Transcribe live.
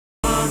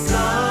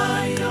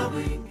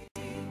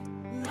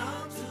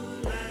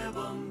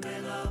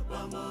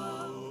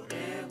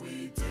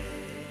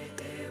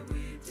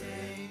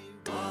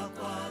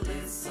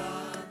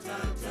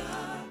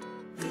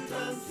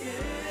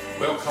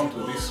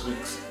Welcome to this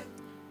week's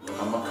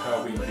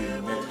Macrh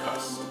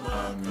Netcast.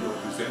 I'm your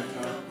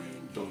presenter,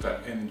 Dr.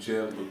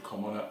 Angel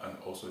Komona, and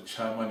also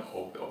chairman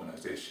of the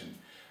organization.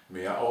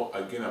 May I all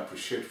again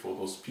appreciate for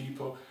those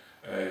people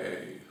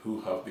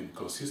who have been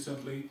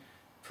consistently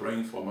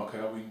praying for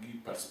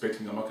Macrh,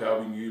 participating in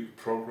Macrh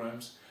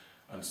programs,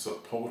 and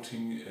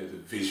supporting the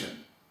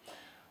vision.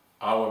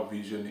 Our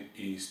vision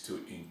is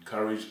to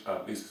encourage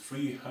at least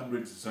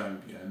 300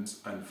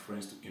 Zambians and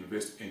friends to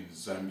invest in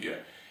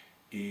Zambia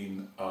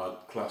in a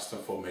cluster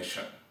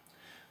formation.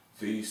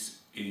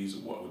 This is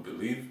what we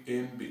believe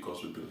in,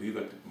 because we believe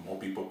that more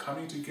people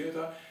coming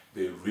together,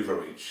 they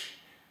leverage.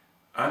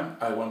 And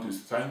I want to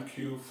thank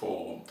you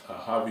for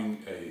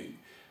having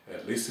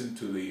listened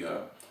to the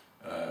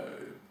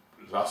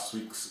last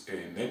week's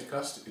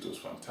netcast. It was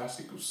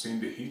fantastic. We've seen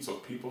the hits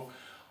of people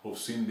who've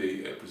seen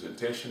the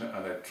presentation,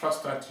 and I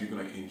trust that you're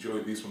going to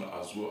enjoy this one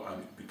as well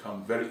and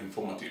become very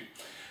informative.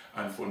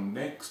 And for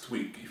next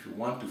week, if you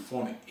want to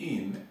phone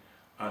in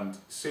and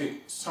say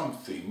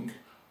something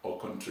or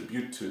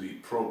contribute to the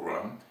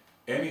program,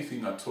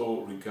 anything at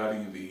all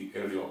regarding the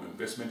area of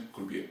investment,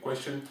 could be a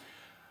question,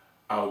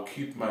 I'll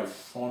keep my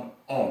phone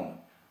on.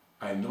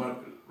 I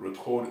normally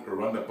record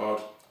around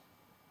about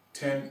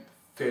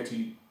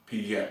 10:30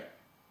 p.m.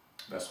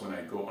 That's when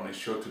I go on a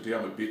show. Today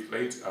I'm a bit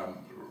late,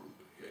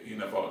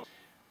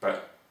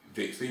 but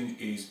the thing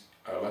is,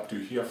 I'd like to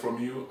hear from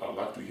you. I'd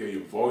like to hear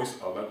your voice.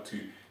 I'd like to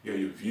hear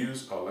your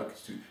views. I'd like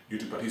you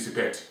to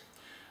participate.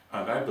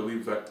 And I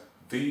believe that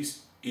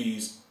this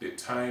is the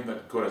time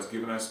that God has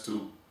given us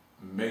to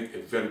make a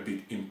very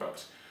big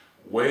impact.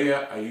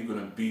 Where are you going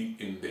to be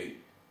in the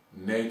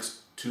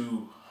next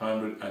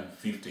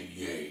 250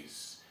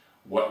 years?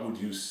 What would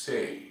you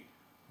say?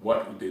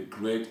 What would the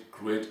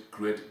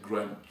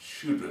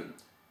great-great-great-grandchildren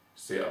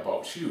say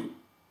about you,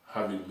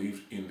 having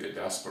lived in the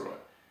diaspora?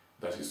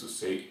 That is to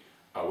say,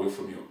 away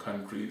from your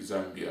country,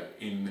 Zambia,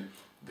 in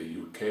the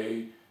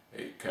UK,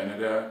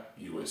 Canada,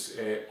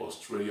 USA,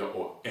 Australia,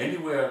 or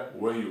anywhere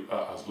where you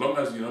are. As long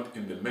as you're not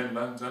in the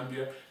mainland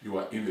Zambia, you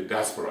are in the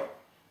diaspora.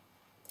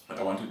 And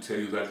I want to tell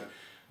you that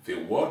the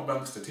World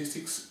Bank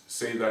statistics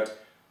say that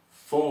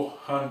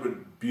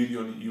 400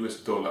 billion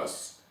US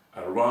dollars,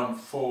 around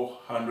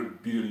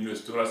 400 billion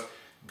US dollars.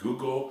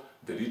 Google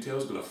the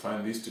details, gonna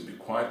find this to be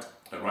quite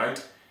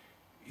right.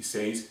 It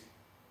says,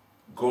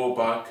 go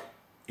back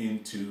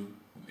into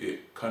the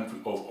country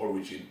of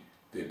origin.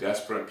 The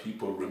diaspora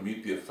people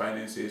remit their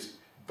finances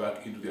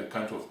back into their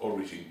country of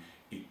origin,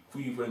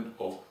 equivalent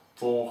of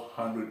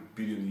 400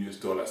 billion US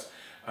dollars.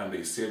 And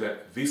they say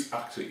that this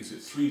actually is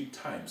 3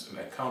 times, and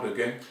I count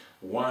again,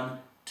 1,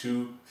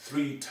 2,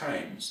 3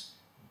 times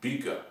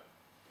bigger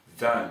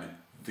than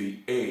the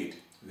aid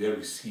they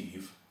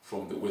receive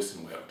from the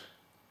Western world.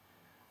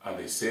 And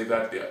they say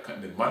that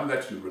the money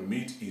that you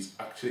remit is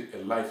actually a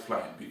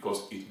lifeline,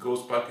 because it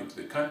goes back into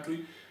the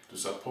country to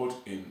support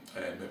in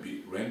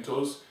maybe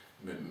rentals,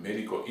 maybe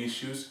medical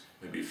issues,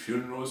 maybe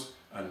funerals,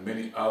 and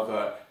many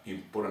other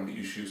important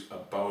issues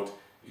about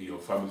your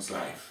family's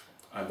life.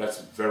 And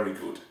that's very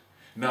good.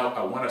 Now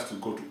I want us to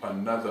go to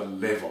another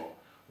level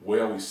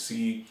where we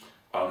see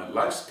on a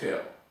large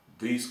scale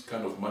this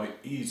kind of money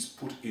is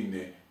put in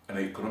an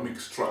economic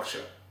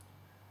structure,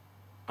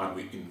 and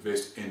we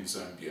invest in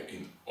Zambia,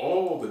 in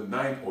all the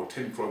 9 or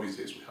 10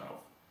 provinces we have.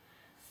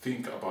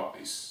 Think about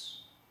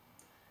this.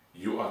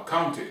 You are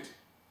counted,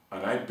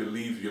 and I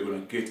believe you're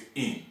going to get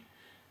in.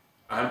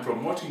 I'm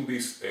promoting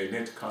this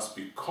netcast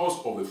because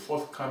of the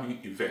forthcoming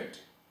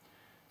event,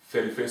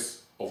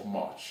 31st of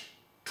March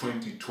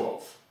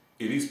 2012.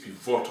 It is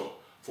pivotal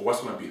for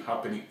what's going to be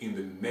happening in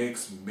the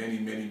next many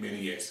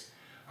years.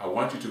 I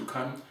want you to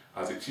come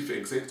as a chief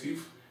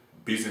executive,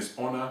 business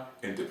owner,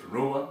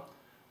 entrepreneur,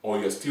 or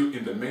you're still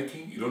in the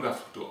making. You don't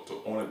have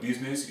to own a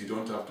business. You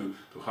don't have to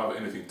have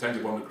anything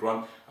tangible on the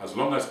ground. As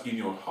long as in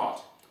your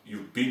heart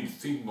you've been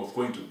thinking of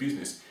going to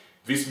business,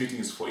 this meeting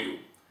is for you.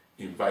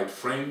 Invite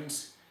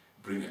friends,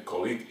 bring a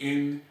colleague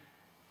in.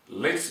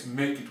 Let's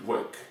make it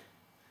work.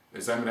 The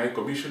Zambian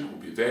Commission will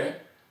be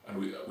there, and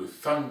we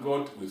thank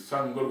God. We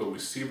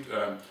received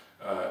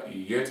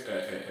yet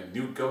a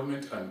new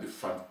government, and the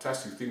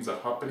fantastic things are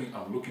happening.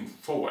 I'm looking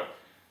forward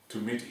to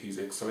meet His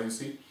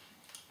Excellency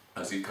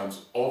as he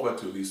comes over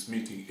to this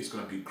meeting. It's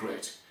going to be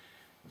great.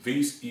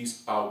 This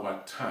is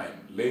our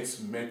time. Let's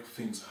make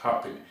things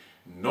happen.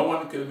 No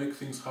one can make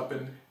things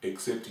happen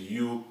except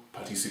you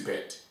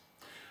participate.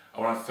 I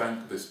want to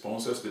thank the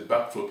sponsors. The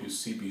backdrop you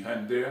see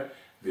behind there,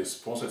 they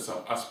sponsored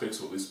some aspects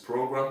of this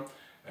program.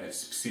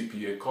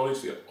 CPA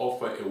College, they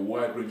offer a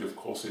wide range of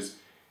courses,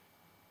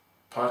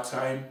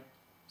 part-time,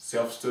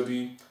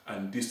 self-study,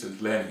 and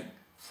distant learning.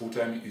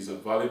 Full-time is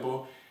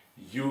available.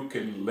 You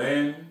can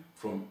learn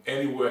from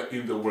anywhere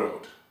in the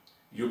world.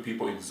 You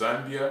people in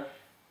Zambia,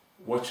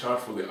 watch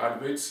out for the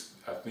adverts.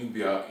 I think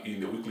they are in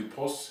the weekly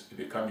posts in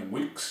the coming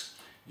weeks.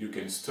 You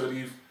can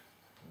study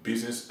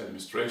business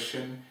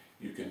administration.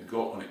 You can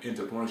go on an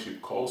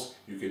entrepreneurship course.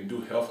 You can do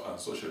health and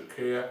social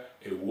care,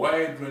 a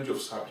wide range of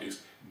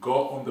subjects.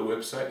 Go on the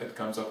website that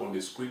comes up on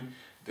the screen.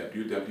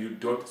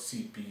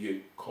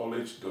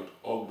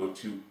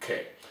 www.cpacollege.org.uk.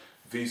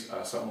 These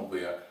are some of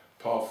the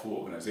powerful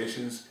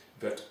organizations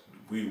that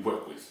we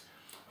work with.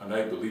 And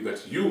I believe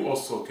that you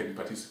also can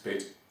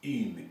participate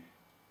in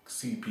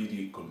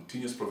CPD,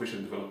 Continuous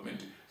Professional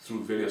Development,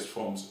 through various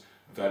forms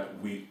that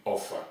we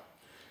offer.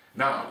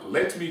 Now,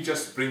 let me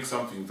just bring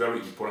something very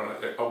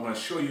important. I want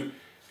to show you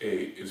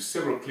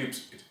several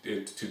clips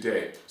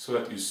today so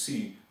that you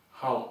see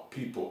how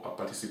people are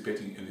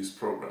participating in these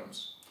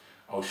programs.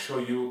 I'll show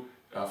you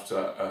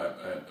after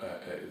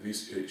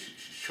this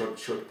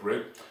short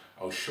break.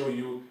 I'll show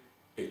you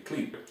a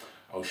clip.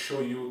 I'll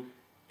show you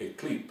a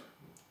clip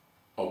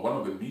of one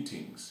of the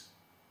meetings,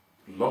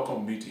 local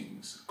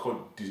meetings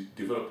called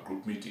developed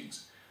group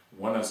meetings.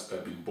 One has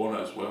been born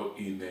as well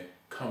in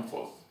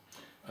Camphor,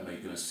 and you're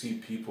going to see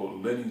people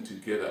learning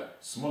together,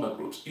 smaller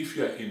groups. If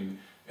you are in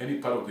any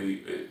part of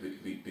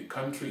the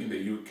country in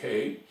the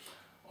UK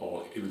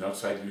or even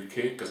outside the UK,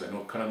 because I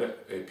know Canada,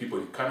 people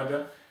in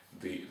Canada,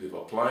 they've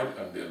applied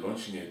and they're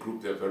launching a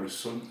group there very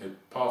soon. A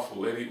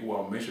powerful lady who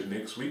I'll mention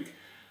next week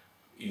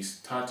is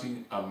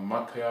starting a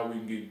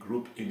Macrh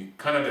group in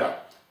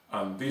Canada,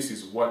 and this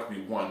is what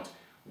we want.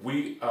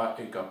 We are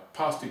a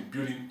capacity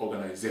building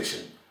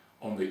organization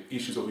on the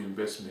issues of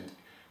investment,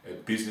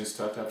 business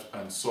startups,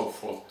 and so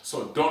forth.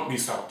 So don't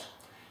miss out.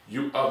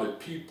 You are the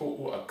people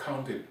who are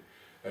counted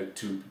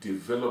to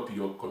develop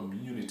your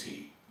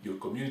community. Your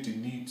community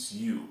needs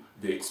you.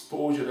 The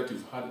exposure that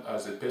you've had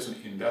as a person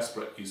in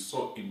diaspora is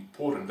so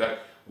important that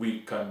we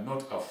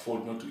cannot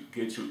afford not to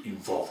get you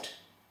involved.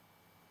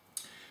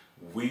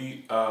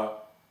 We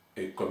are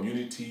a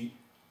community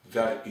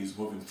that is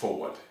moving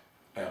forward.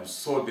 I am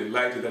so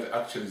delighted that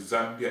actually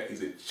Zambia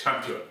is a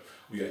champion.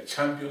 We are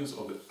champions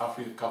of the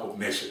African Cup of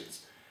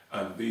Nations,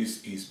 and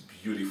this is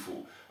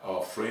beautiful.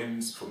 Our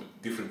friends from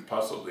different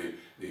parts of the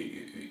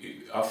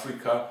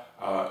Africa,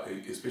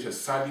 especially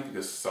SADC,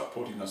 they're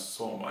supporting us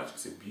so much.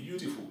 It's a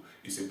beautiful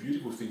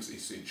thing.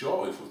 It's a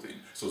joyful thing.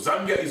 So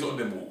Zambia is on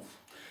the move.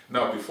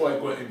 Now, before I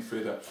go any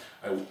further,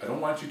 I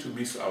don't want you to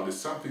miss out. There's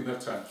something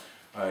that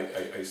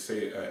I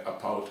say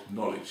about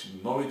knowledge.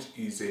 Knowledge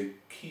is a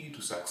key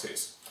to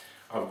success.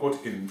 I've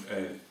got in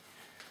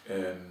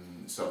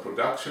some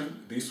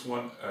production. This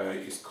one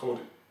is called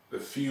The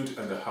Field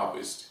and the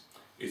Harvest.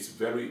 It's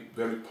very,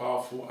 very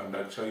powerful, and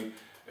actually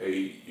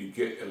you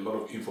get a lot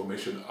of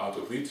information out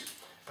of it.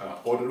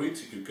 Order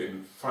it. You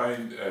can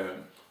find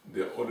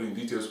the ordering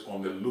details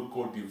on the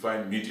local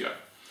Divine Media.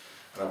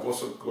 And I've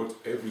also got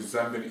Every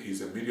Zambian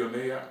is a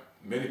Millionaire.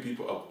 Many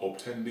people have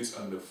obtained this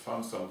and they've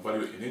found some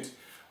value in it.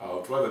 I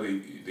would rather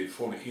they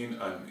phone in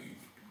and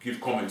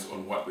give comments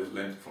on what they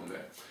learned from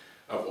there.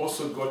 I've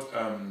also got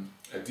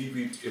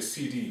a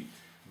CD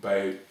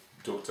by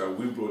Dr.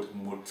 Wilbrod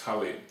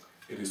Mutale.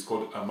 It is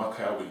called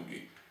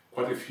Macrh.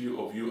 Quite a few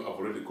of you have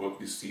already got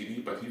this CD,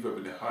 but if you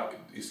haven't had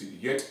this CD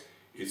yet,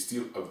 it's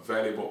still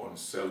available on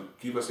sale.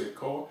 Give us a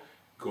call,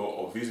 go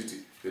or visit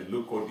the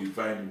local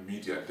Divine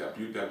Media,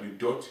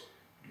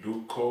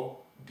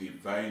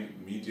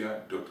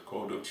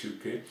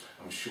 www.localdivinemedia.co.uk.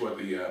 I'm sure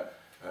the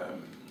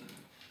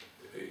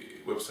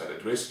website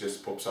address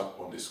just pops up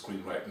on the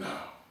screen right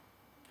now.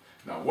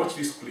 Now watch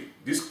this clip.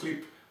 This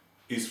clip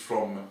is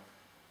from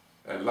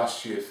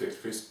last year,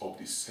 31st of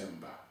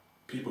December.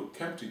 People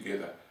came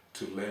together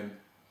to learn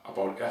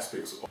about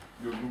aspects of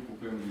your group of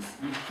families.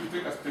 You should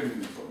take us 10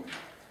 minutes for me.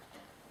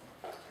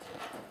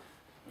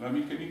 Now, can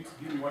you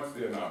give me what's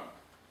there now?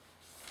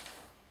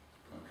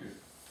 Okay.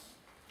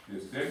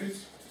 There's debit,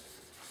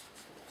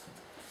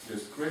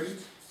 there's credit,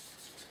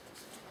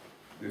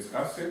 there's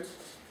asset,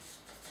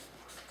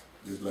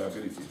 there's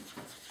liability.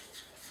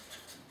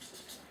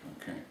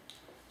 Okay.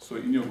 So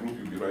in your group,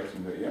 you'll be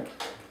writing there, yeah?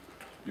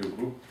 Your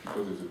group,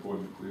 because there's a board,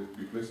 we'll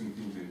be placing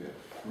things in there.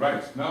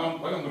 Right, now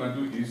what I'm going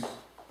to do is,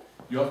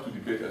 you have to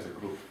debate as a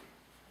group.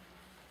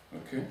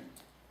 Okay?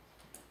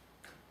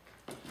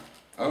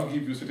 I'll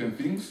give you certain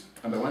things,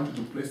 and I want you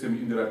to place them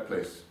in the right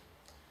place.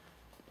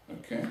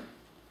 Okay?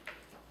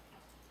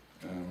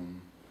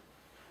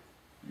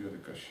 You're the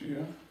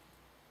cashier.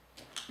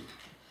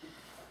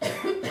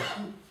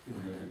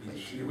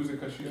 Who's the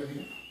cashier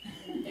here?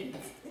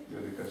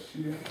 You're the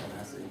cashier.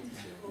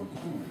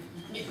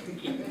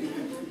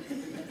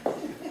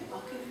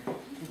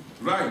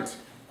 Right.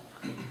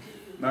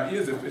 Now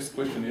here's the first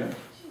question here.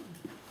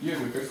 Here's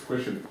the first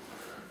question.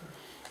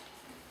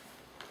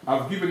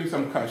 I've given you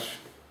some cash.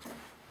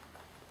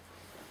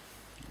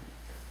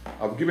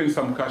 I've given you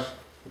some cash.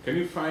 Can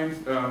you find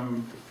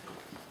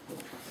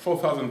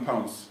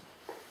 £4,000?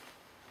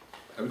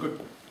 Have you got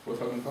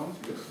 £4,000?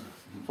 Yes.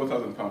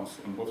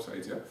 £4,000 on both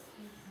sides, yeah?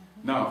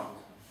 Now,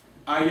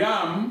 I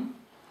am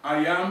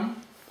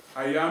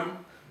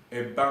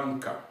a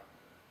banker.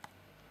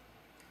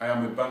 I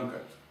am a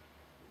banker.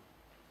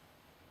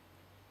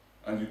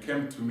 And you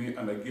came to me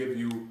and I gave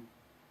you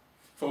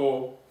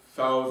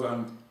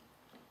 £4,000.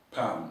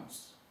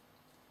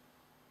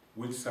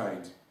 Which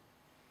side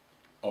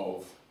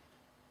of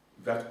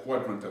that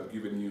quadrant I've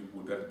given you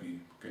would that be?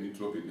 Can you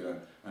drop it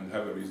there and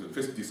have a reason?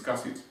 First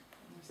discuss it.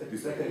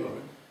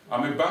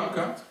 I'm a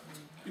banker.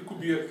 It could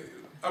be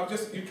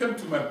you came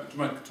to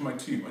my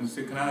team and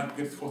said, can I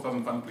get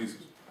 4,000 pounds please?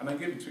 And I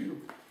gave it to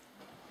you.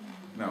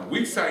 Now,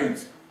 which side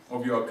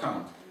of your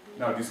account?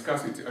 Now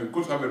discuss it. I've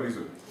got to have a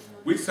reason.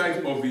 Which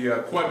side of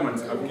the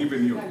quadrants I've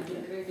given you?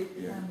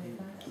 Yeah.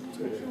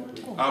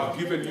 I've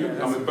given you,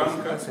 I'm a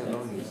banker.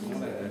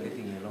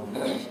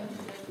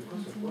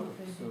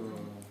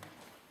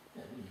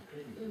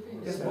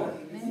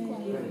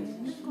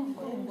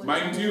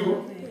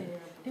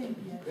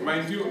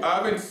 Mind you, I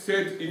haven't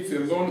said it's a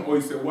loan or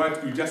it's a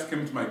what. You just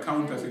came to my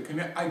counter and said, can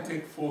I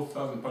take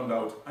 4,000 pounds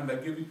out? And I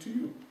gave it to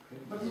you.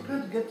 But you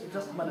can't get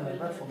just money like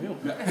that from you.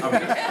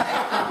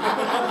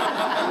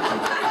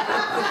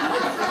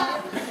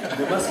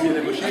 There must be a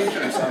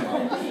negotiation somehow.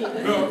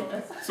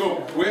 No.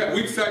 So,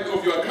 which side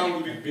of your account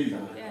would it be?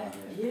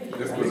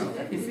 Let's go now.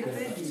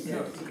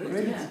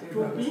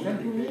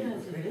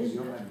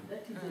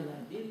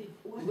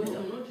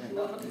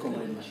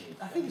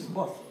 I think it's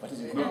both.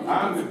 No,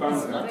 I'm the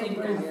banker.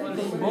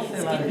 Both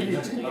the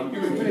liability. I'm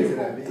giving to you.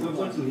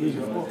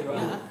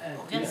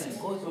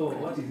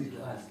 What is it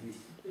to ask this?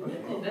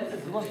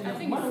 Because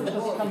money will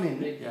just come in.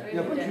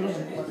 You're going to use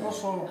it, but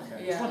also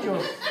it's not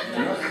yours.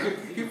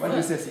 What do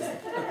you say, sister?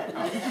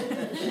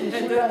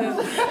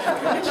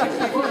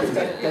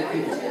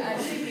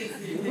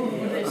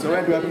 So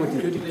where do I put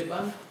it?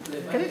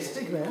 Can it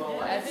stick there?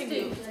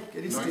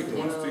 Can it stick there?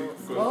 One stick.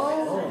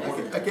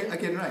 I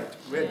can write.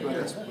 Where do I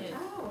just put it?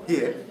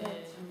 Here.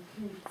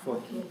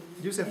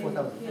 You say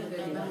 4,000.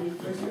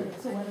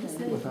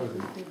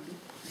 4,000.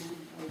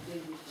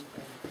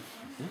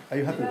 Are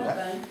you happy with that?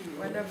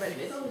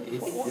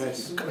 Yes.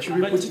 Should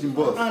we put it in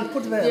both? And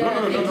put there.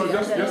 No,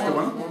 just the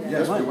one. Yeah,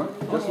 Just the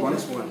one.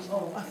 Just one.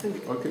 Oh, I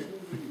think. Okay.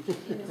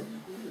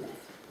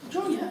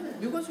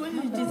 Because when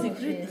it is a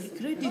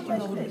credit you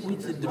know,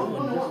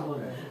 withdrawn,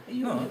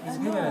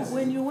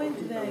 when you went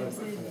there, you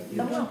said you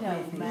don't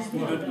have money.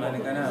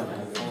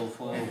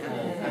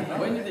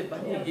 When the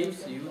bank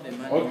gives you the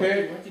money, Okay.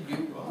 what do you do?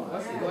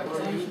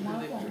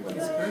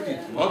 It's credit.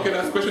 Okay,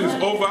 that question is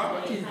over.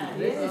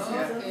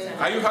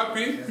 Are you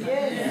happy?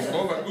 Yes. It's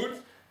over. Good.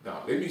 Now,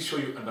 let me show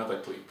you another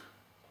clip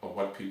of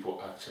what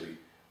people actually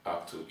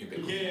up to in the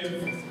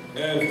community. He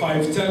gave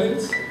 5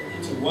 talents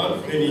to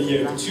one, then he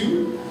gave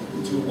 2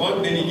 to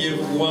one, then he gave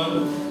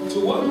 1 to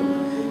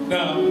one.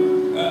 Now,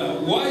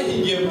 why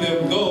he gave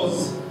them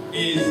those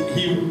is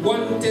he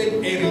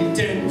wanted a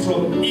return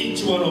from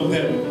each one of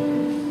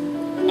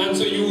them. And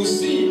so you will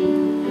see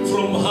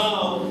from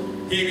how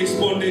he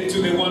responded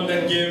to the one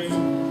that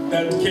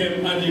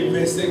came and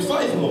invested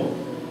 5 more.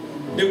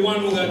 The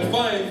one who had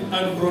 5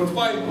 and brought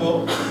 5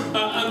 more.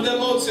 And the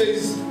Lord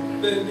says,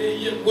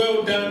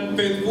 well done,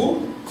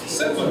 faithful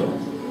servant.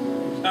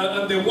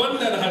 And the one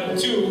that had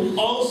 2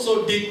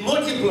 also did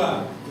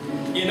multiply.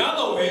 In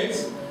other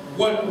words,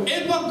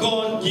 whatever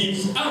God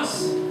gives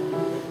us,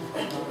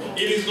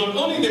 it is not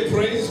only the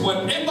praise,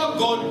 whatever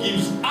God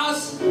gives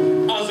us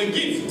as a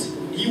gift,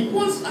 He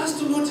wants us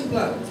to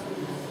multiply.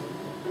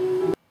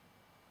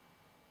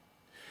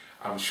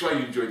 I'm sure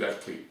you enjoyed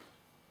that clip.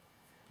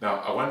 Now,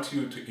 I want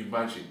you to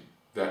imagine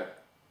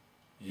that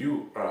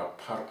you are a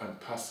part and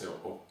parcel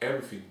of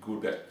everything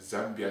good that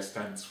Zambia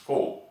stands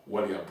for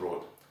while you're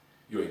abroad.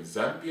 You're in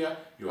Zambia,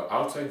 you're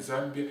outside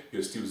Zambia,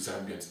 you're still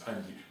Zambians,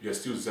 and you're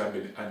still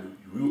Zambian, and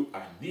you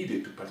are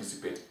needed to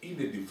participate in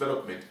the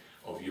development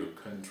of your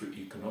country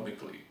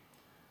economically.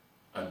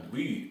 And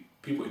we,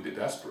 people in the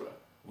diaspora,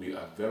 we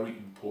are very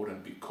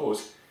important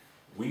because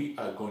we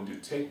are going to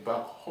take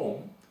back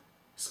home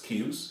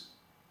skills,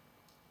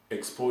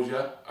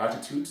 exposure,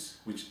 attitudes,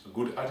 which are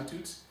good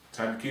attitudes,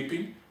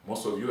 timekeeping.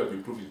 Most of you have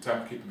improved in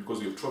timekeeping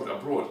because you've traveled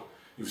abroad.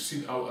 You've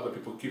seen how other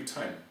people keep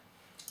time.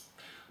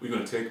 We're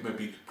going to take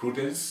maybe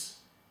prudence.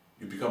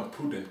 You become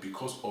prudent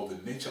because of the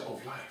nature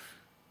of life.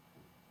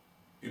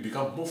 You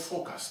become more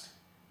focused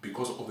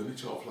because of the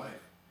nature of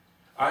life.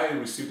 I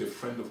received a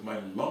friend of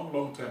mine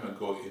long time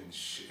ago in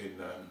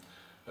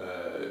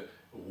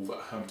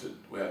Wolverhampton,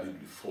 where I lived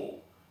before.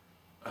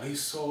 And he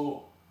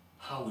saw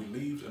how we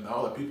lived and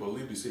how other people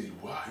lived. He said,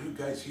 wow, you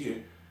guys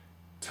here,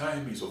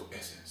 time is of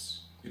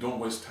essence. You don't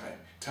waste time.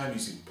 Time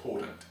is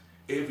important.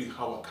 Every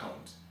hour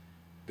counts.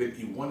 Then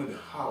he wondered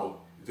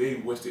how they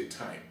wasted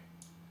time.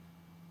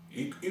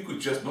 He could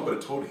just, nobody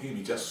told him,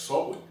 he just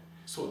saw it.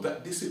 So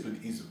that discipline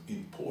is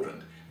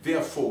important.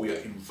 Therefore, we are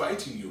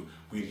inviting you,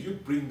 will you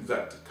bring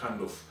that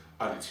kind of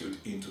attitude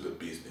into the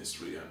business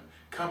realm?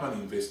 Come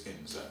and invest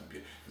in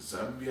Zambia.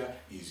 Zambia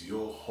is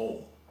your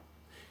home.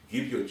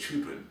 Give your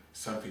children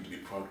something to be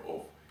proud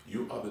of.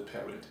 You are the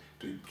parent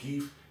to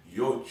give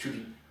your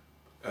children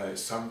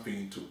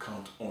something to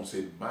count on.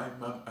 Say, my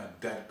mom and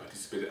dad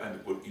participated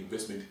and put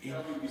investment in.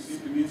 It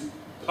simply means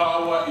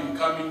power in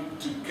coming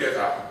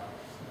together.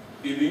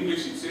 In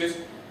English it says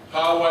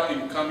power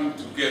in coming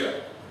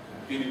together.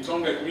 In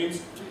Tonga it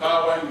means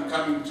power in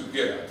coming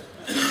together.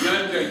 In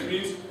Nyanja it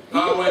means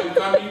power in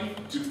coming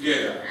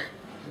together.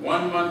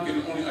 One man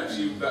can only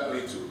achieve that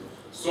little.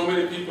 So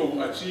many people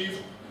will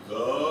achieve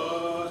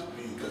that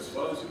big, as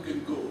far as you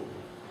can go,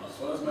 as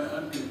far as my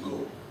hand can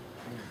go.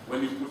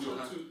 When you put your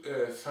hand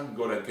to thank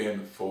God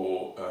again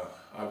for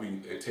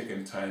having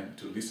taken time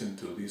to listen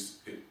to this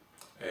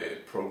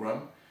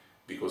program,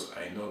 because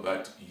I know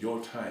that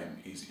your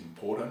time is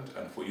important,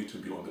 and for you to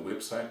be on the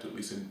website to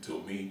listen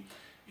to me,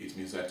 it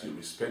means that you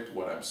respect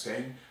what I'm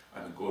saying,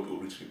 and God will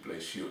richly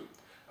bless you.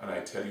 And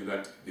I tell you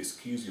that the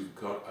skills you've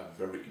got are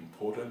very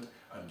important,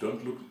 and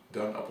don't look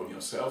down upon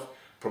yourself.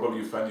 Probably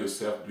you find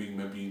yourself doing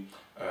maybe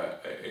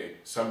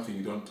something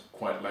you don't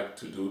quite like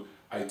to do.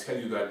 I tell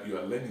you that you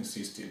are learning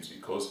systems,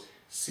 because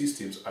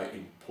systems are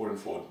important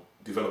for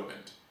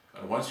development.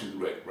 And once you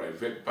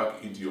revert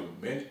back into your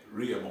main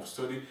realm of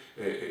study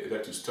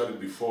that you studied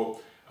before,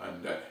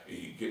 and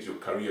you get your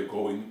career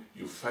going,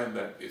 you find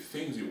that the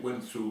things you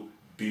went through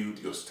build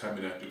your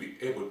stamina to be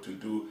able to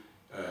do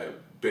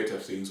better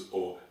things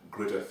or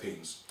greater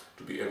things,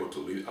 to be able to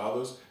lead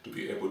others, to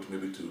be able to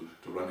maybe to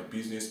run a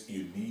business.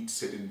 You need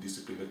certain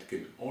discipline that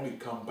can only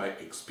come by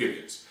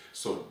experience.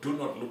 So do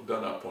not look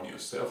down upon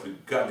yourself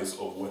regardless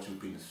of what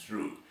you've been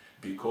through,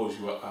 because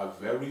you are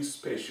very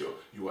special,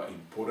 you are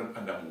important,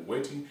 and I'm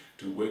waiting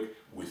to work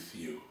with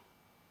you.